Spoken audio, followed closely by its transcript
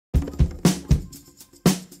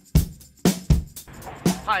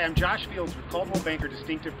Hi, I'm Josh Fields with Caldwell Banker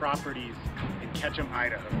Distinctive Properties in Ketchum,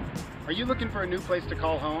 Idaho. Are you looking for a new place to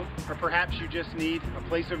call home? Or perhaps you just need a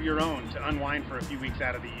place of your own to unwind for a few weeks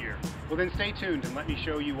out of the year? Well then stay tuned and let me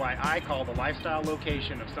show you why I call the lifestyle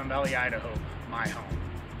location of Sun Valley, Idaho, my home.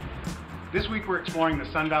 This week we're exploring the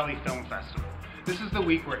Sun Valley Film Festival. This is the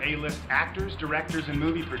week where A-list actors, directors, and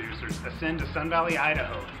movie producers ascend to Sun Valley,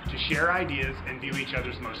 Idaho to share ideas and view each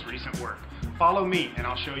other's most recent work. Follow me and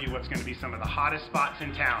I'll show you what's going to be some of the hottest spots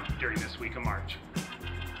in town during this week of March.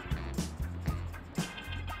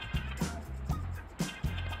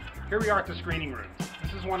 Here we are at the screening room.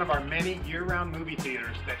 This is one of our many year-round movie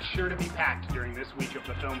theaters that's sure to be packed during this week of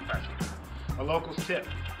the film festival. A local's tip: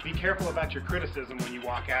 be careful about your criticism when you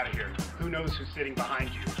walk out of here. Who knows who's sitting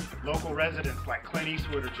behind you? Local residents like Clint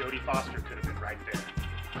Eastwood or Jodie Foster could have been right there.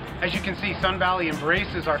 As you can see, Sun Valley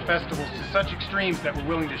embraces our festivals to such extremes that we're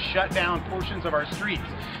willing to shut down portions of our streets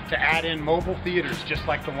to add in mobile theaters just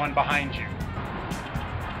like the one behind you.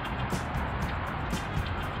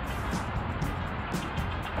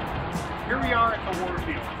 Here we are at the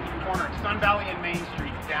Warfield, corner of Sun Valley and Main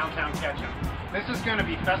Street, downtown Ketchum. This is going to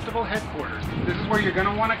be festival headquarters. This is where you're going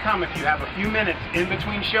to want to come if you have a few minutes in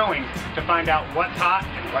between showings to find out what's hot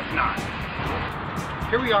and what's not.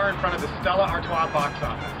 Here we are in front of the Stella Artois box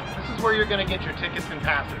office. This is where you're going to get your tickets and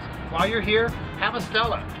passes. While you're here, have a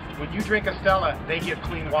Stella. When you drink a Stella, they give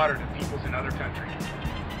clean water to peoples in other countries.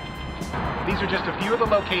 These are just a few of the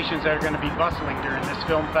locations that are going to be bustling during this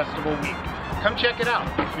film festival week. Come check it out.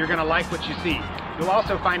 You're going to like what you see. You'll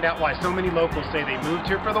also find out why so many locals say they moved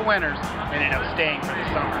here for the winters and end up staying for the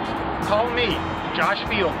summers. Call me, Josh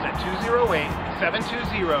Fields, at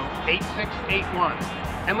 208-720-8681.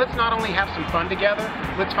 And let's not only have some fun together,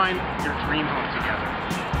 let's find your dream home together.